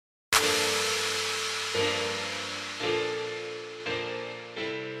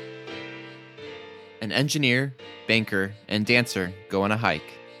An engineer, banker, and dancer go on a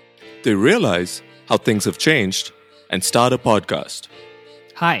hike. They realize how things have changed and start a podcast.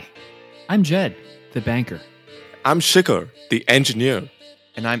 Hi, I'm Jed, the banker. I'm Shikhar, the engineer.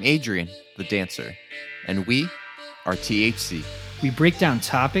 And I'm Adrian, the dancer. And we are THC. We break down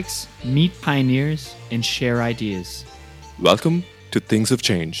topics, meet pioneers, and share ideas. Welcome to Things Have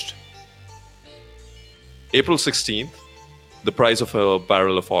Changed. April 16th, the price of a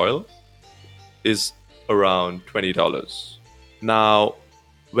barrel of oil is around $20. Now,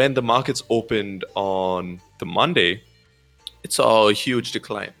 when the markets opened on the Monday, it saw a huge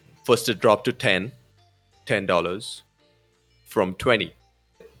decline. First, it dropped to $10 from $20.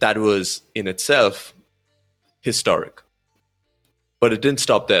 That was in itself historic. But it didn't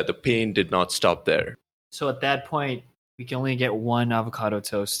stop there. The pain did not stop there. So at that point, we can only get one avocado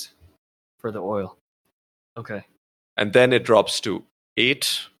toast for the oil. Okay. And then it drops to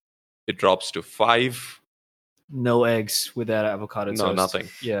 8. It drops to 5. No eggs with that avocado toast. No, nothing.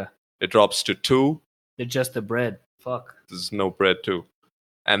 Yeah. It drops to 2. They're just the bread. Fuck. There's no bread too.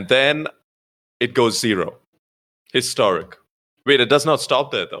 And then it goes 0. Historic. Wait, it does not stop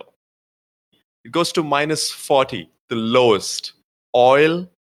there though. It goes to minus 40, the lowest. Oil,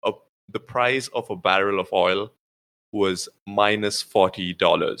 the price of a barrel of oil was minus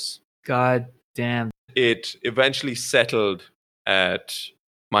 $40. God damn. It eventually settled at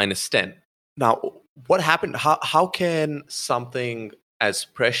minus 10. Now, what happened? How can something as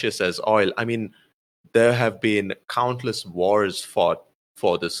precious as oil, I mean, there have been countless wars fought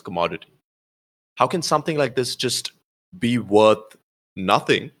for this commodity. How can something like this just be worth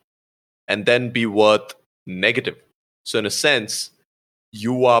nothing and then be worth negative? So in a sense,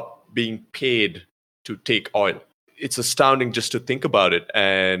 you are being paid to take oil. It's astounding just to think about it.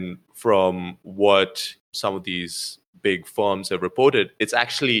 And from what some of these big firms have reported, it's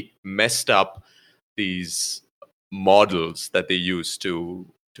actually messed up these models that they use to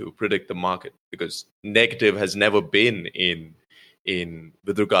predict the market, because negative has never been in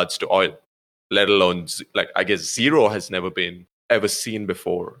with regards to oil, let alone I guess 0 has never been ever seen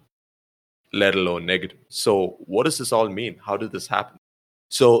before, let alone negative. So what does this all mean? How did this happen?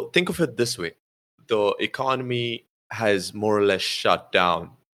 So think of it this way. The economy has more or less shut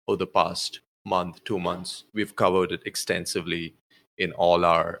down over the past month, 2 months. We've covered it extensively in all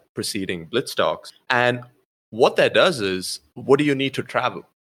our preceding Blitz talks. And what that does is, what do you need to travel,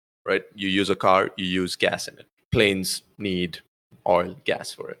 right? You use a car, you use gas in it. Planes need oil,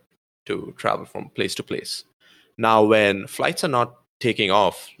 gas for it to travel from place to place. Now, when flights are not taking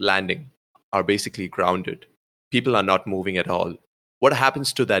off, landing, are basically grounded, people are not moving at all, what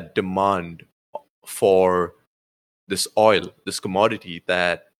happens to that demand for this oil, this commodity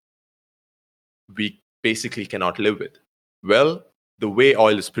that we basically cannot live with? Well, the way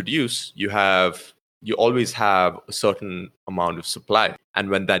oil is produced, you always have a certain amount of supply.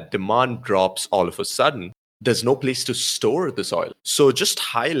 And when that demand drops all of a sudden, there's no place to store this oil. So just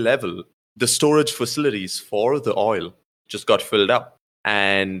high level, the storage facilities for the oil just got filled up.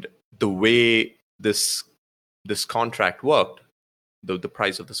 And the way this contract worked, the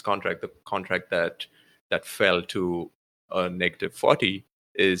price of this contract, the contract that fell to a negative 40,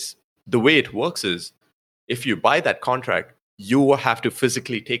 is the way it works is, if you buy that contract, you have to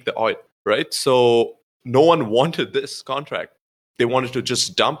physically take the oil, right? So no one wanted this contract. They wanted to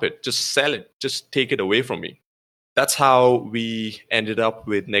just dump it, just sell it, just take it away from me. That's how we ended up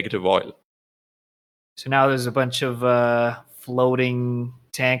with negative oil. So now there's a bunch of floating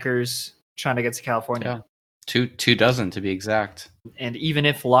tankers trying to get to California. Yeah. Two dozen to be exact. And even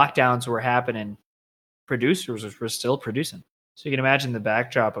if lockdowns were happening, producers were still producing. So you can imagine the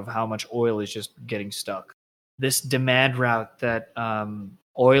backdrop of how much oil is just getting stuck. This demand route that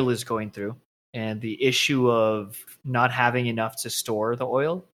oil is going through, and the issue of not having enough to store the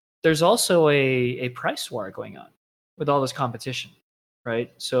oil. There's also a price war going on with all this competition,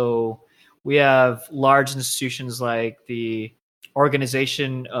 right? So we have large institutions like the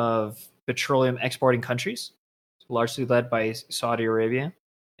Organization of Petroleum Exporting Countries, largely led by Saudi Arabia.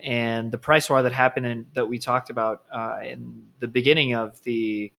 And the price war that happened that we talked about in the beginning of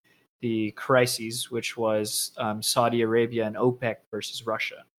the crises, which was Saudi Arabia and OPEC versus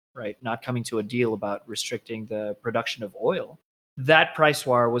Russia, right? Not coming to a deal about restricting the production of oil. That price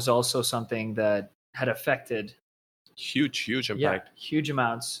war was also something that had affected Huge impact. Yeah, huge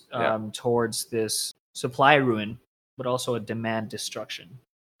amounts towards this supply ruin, but also a demand destruction.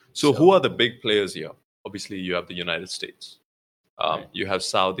 So who are the big players here? Obviously, you have the United States. Right. You have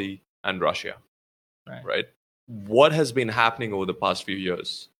Saudi and Russia, right? What has been happening over the past few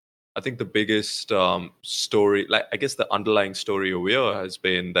years? I think the biggest story, I guess the underlying story over here has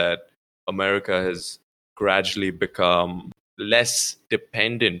been that America has gradually become less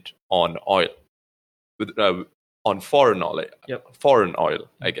dependent on oil, with, on foreign oil. Yep. Foreign oil,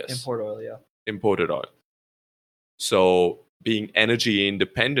 I guess. Import oil, yeah. Imported oil. So being energy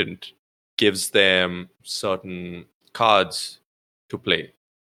independent gives them certain cards to play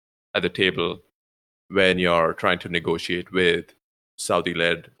at the table when you're trying to negotiate with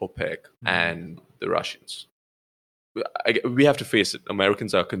Saudi-led OPEC and the Russians. We have to face it.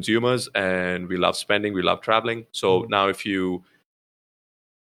 Americans are consumers, and we love spending, we love traveling. So now if you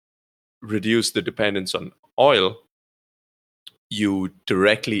reduce the dependence on oil, you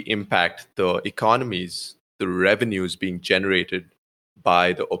directly impact the economies, the revenues being generated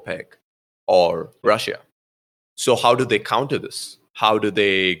by the OPEC or Russia. So how do they counter this? How do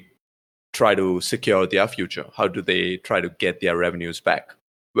they try to secure their future? How do they try to get their revenues back?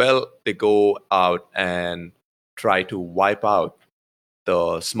 Well, they go out and try to wipe out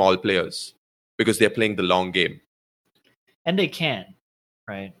the small players because they're playing the long game. And they can,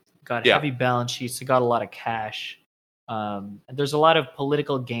 right? Got Yeah. heavy balance sheets. They got a lot of cash. And there's a lot of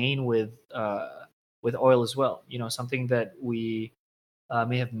political gain with oil as well. You know, something that we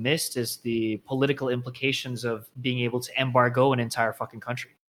may have missed is the political implications of being able to embargo an entire fucking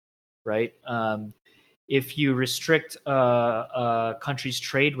country, right? If you restrict a country's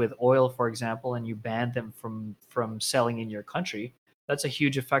trade with oil, for example, and you ban them from selling in your country, that's a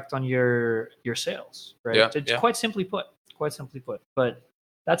huge effect on your sales, right? Yeah, It's yeah. quite simply put. But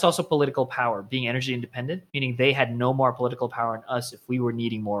that's also political power, being energy independent, meaning they had no more political power than us if we were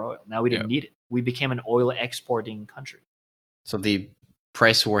needing more oil. Now we didn't need it. We became an oil exporting country. So the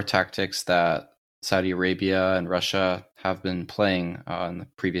price war tactics that Saudi Arabia and Russia have been playing in the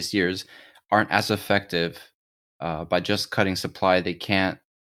previous years aren't as effective. By just cutting supply, they can't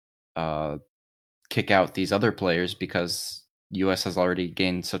kick out these other players because U.S. has already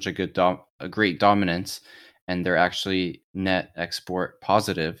gained such a great dominance, and they're actually net export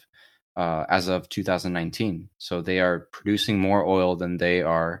positive as of 2019. So they are producing more oil than they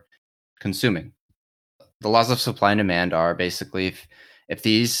are consuming. The laws of supply and demand are basically if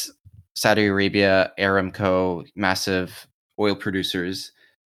these Saudi Arabia, Aramco, massive oil producers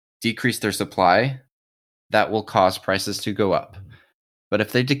decrease their supply, that will cause prices to go up. But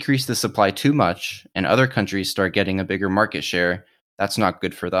if they decrease the supply too much and other countries start getting a bigger market share, that's not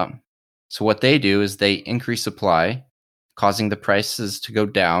good for them. So what they do is they increase supply, causing the prices to go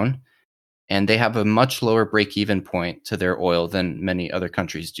down, and they have a much lower break-even point to their oil than many other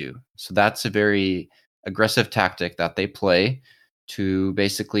countries do. So that's a very aggressive tactic that they play to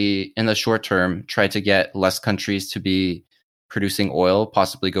basically, in the short term, try to get less countries to be producing oil,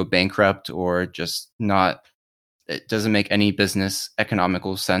 possibly go bankrupt, or just not. It doesn't make any business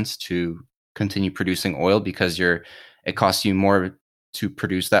economical sense to continue producing oil because it costs you more to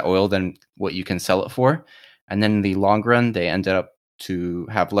produce that oil than what you can sell it for. And then in the long run, they ended up to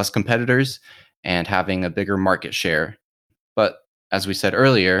have less competitors and having a bigger market share. But as we said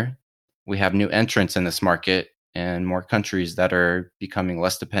earlier, we have new entrants in this market and more countries that are becoming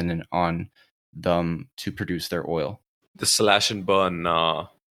less dependent on them to produce their oil. The slash and burn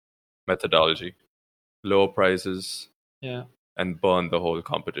methodology. Lower prices and burn the whole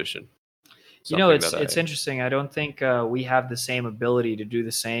competition. You know, it's interesting. I don't think we have the same ability to do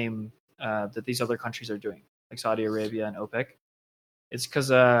the same that these other countries are doing, like Saudi Arabia and OPEC. It's because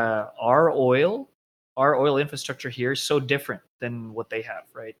our oil infrastructure here is so different than what they have,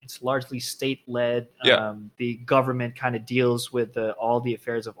 right? It's largely state-led. The government kind of deals with all the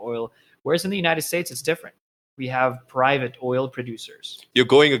affairs of oil, whereas in the United States, it's different. We have private oil producers. You're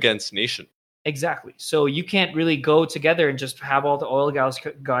going against nation. Exactly. So you can't really go together and just have all the oil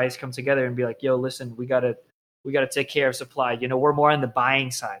guys come together and be like, yo, listen, we gotta take care of supply. You know, we're more on the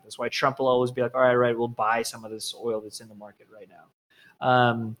buying side. That's why Trump will always be like, all right, we'll buy some of this oil that's in the market right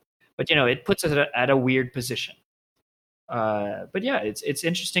now. But you know, it puts us at a weird position. But yeah, it's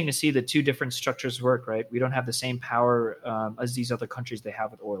interesting to see the two different structures work, right? We don't have the same power as these other countries they have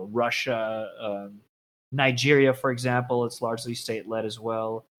with oil. Russia, Nigeria, for example, it's largely state-led as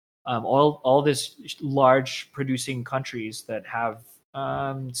well. All this large producing countries that have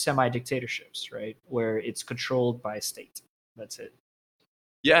semi-dictatorships, right, where it's controlled by a state. That's it.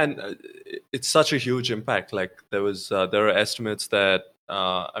 Yeah, and it's such a huge impact. Like there are estimates that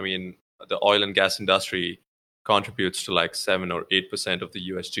the oil and gas industry contributes to like 7 or 8% of the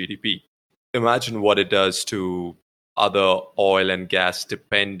US GDP. Imagine what it does to other oil and gas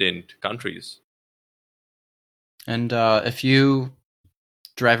dependent countries. And if you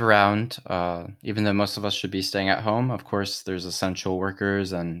drive around, even though most of us should be staying at home, of course, there's essential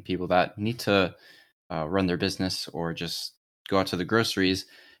workers and people that need to run their business or just go out to the groceries.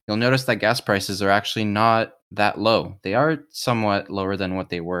 you'll notice that gas prices are actually not that low. They are somewhat lower than what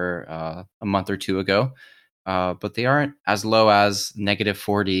they were a month or two ago, but they aren't as low as negative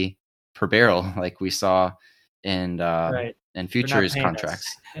 40 per barrel like we saw in Right. futures paying contracts.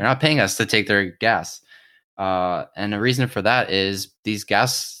 us. They're not paying us to take their gas. And the reason for that is these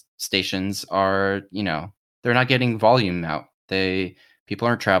gas stations are, they're not getting volume out. People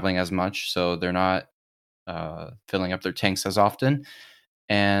aren't traveling as much, so they're not filling up their tanks as often.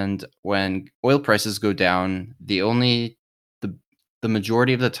 And when oil prices go down, the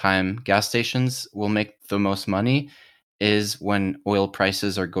majority of the time gas stations will make the most money is when oil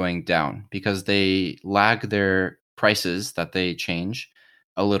prices are going down, because they lag their prices that they change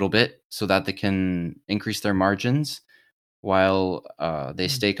a little bit so that they can increase their margins while they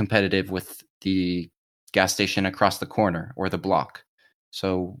stay competitive with the gas station across the corner or the block.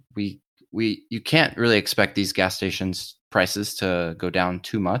 So you can't really expect these gas stations prices to go down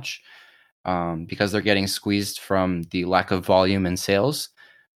too much because they're getting squeezed from the lack of volume in sales,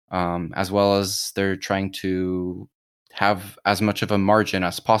 as well as they're trying to have as much of a margin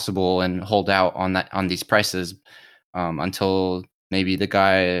as possible and hold out on these prices until maybe the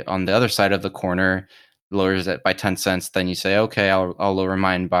guy on the other side of the corner lowers it by 10 cents. Then you say, okay, I'll lower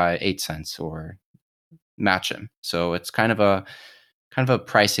mine by 8 cents or match him. So it's kind of a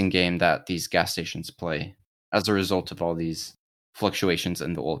pricing game that these gas stations play as a result of all these fluctuations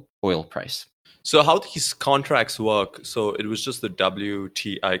in the oil price. So how these contracts work? So it was just the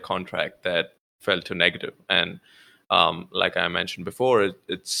WTI contract that fell to negative, and like I mentioned before,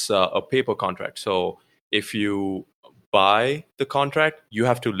 it's a paper contract. So if you buy the contract, you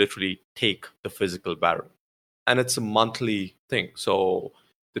have to literally take the physical barrel, and it's a monthly thing. So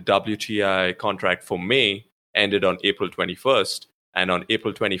the WTI contract for May ended on April 21st, and on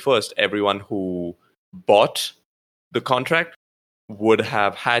April 21st, everyone who bought the contract would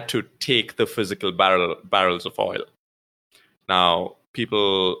have had to take the physical barrels of oil. Now,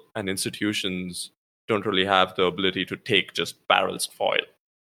 people and institutions don't really have the ability to take just barrels of oil,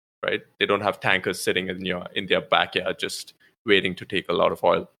 right? They don't have tankers sitting in their backyard just waiting to take a lot of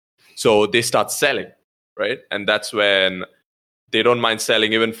oil. So they start selling, right? And that's when they don't mind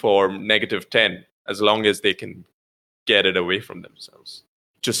selling even for negative 10, as long as they can get it away from themselves.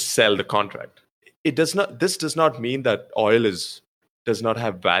 Just sell the contract. This does not mean that oil does not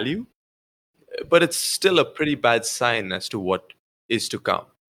have value, but it's still a pretty bad sign as to what is to come,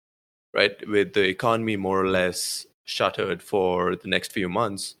 right? With the economy more or less shuttered for the next few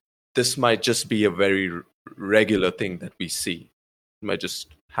months, this might just be a very regular thing that we see. It might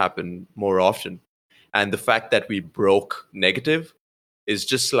just happen more often. And the fact that we broke negative is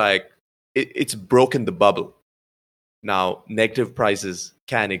just like, it's broken the bubble. Now, negative prices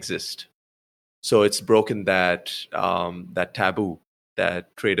can exist. So it's broken that taboo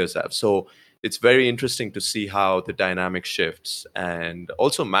that traders have. So it's very interesting to see how the dynamic shifts and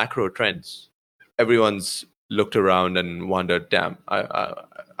also macro trends. Everyone's looked around and wondered, damn,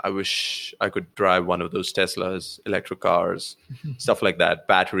 I wish I could drive one of those Teslas, electric cars, stuff like that,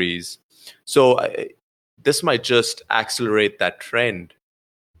 batteries. So this might just accelerate that trend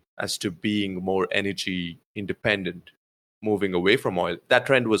as to being more energy independent, moving away from oil. That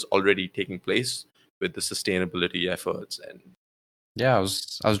trend was already taking place with the sustainability efforts. And yeah, I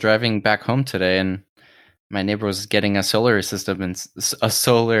was driving back home today, and my neighbor was getting a solar system and a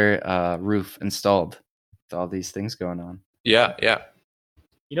solar roof installed with all these things going on. Yeah.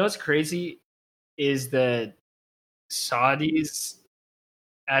 You know what's crazy is that Saudi's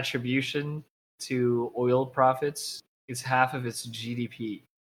attribution to oil profits is half of its GDP.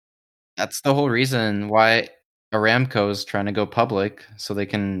 That's the whole reason why Aramco is trying to go public, so they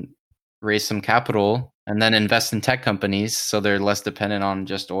can raise some capital and then invest in tech companies so they're less dependent on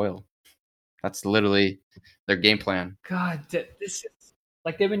just oil. That's literally their game plan. God, this is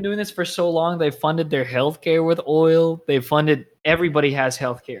like they've been doing this for so long. They funded their healthcare with oil. They funded everybody has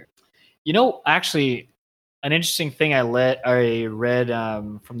healthcare. You know, actually, an interesting thing I read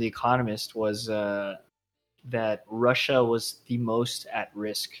from The Economist was that Russia was the most at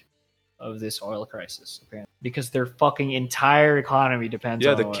risk of this oil crisis, apparently, because their fucking entire economy depends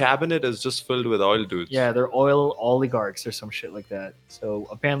on the oil. cabinet is just filled with oil dudes. Yeah, they're oil oligarchs or some shit like that. So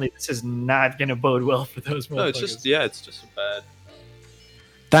apparently this is not going to bode well for those motherfuckers. No, it's just a bad.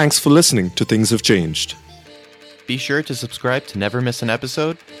 Thanks for listening to Things Have Changed. Be sure to subscribe to never miss an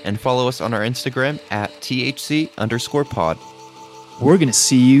episode and follow us on our Instagram at @THC_pod. We're going to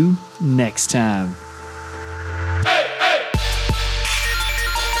see you next time.